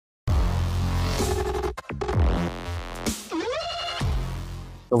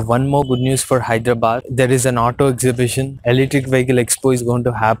So one more good news for Hyderabad. There is an auto exhibition. Electric Vehicle Expo is going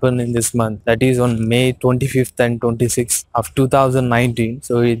to happen in this month. That is on May 25th and 26th of 2019.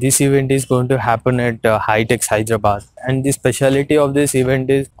 So this event is going to happen at Hitex Hyderabad. And the speciality of this event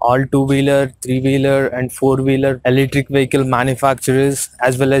is all two-wheeler, three-wheeler and four-wheeler electric vehicle manufacturers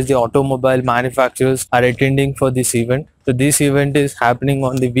as well as the automobile manufacturers are attending for this event. So this event is happening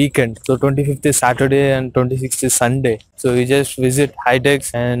on the weekend. So 25th is Saturday and 26th is Sunday. So you just visit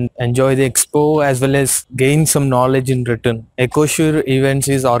Hitex and enjoy the expo as well as gain some knowledge in return. EcoSure Events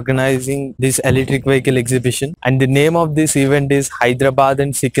is organizing this electric vehicle exhibition, and the name of this event is Hyderabad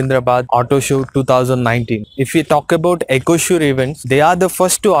and Secunderabad Auto Show 2019. If we talk about EcoSure Events, they are the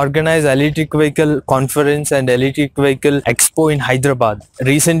first to organize electric vehicle conference and electric vehicle expo in Hyderabad.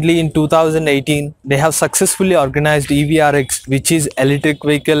 Recently in 2018, they have successfully organized EVRX, which is Electric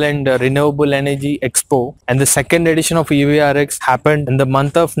Vehicle and Renewable Energy Expo, and the second edition of EVRX happened in the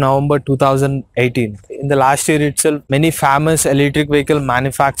month of November 2018. In the last year itself, many famous electric vehicle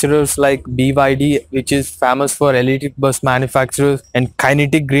manufacturers like BYD, which is famous for electric bus manufacturers, and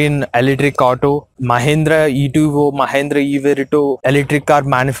Kinetic Green Electric Auto, Mahindra E2O, Mahindra E-Verito electric car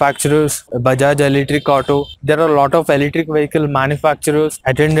manufacturers, Bajaj Electric Auto. There are a lot of electric vehicle manufacturers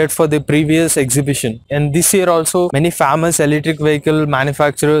attended for the previous exhibition, and this year also many famous electric vehicle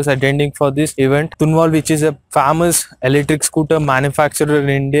manufacturers attending for this event. Tunwal, which is a famous electric scooter manufacturer in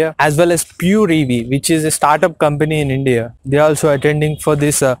India, as well as Pure EV, which is a startup company in India. They are also attending for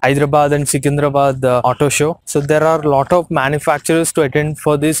this Hyderabad and Secunderabad Auto Show. So there are a lot of manufacturers to attend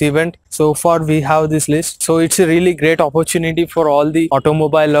for this event. So far we have this list. So it's a really great opportunity for all the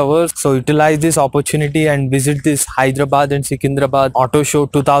automobile lovers. So utilize this opportunity and visit this Hyderabad and Secunderabad Auto Show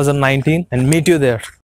 2019 and meet you there.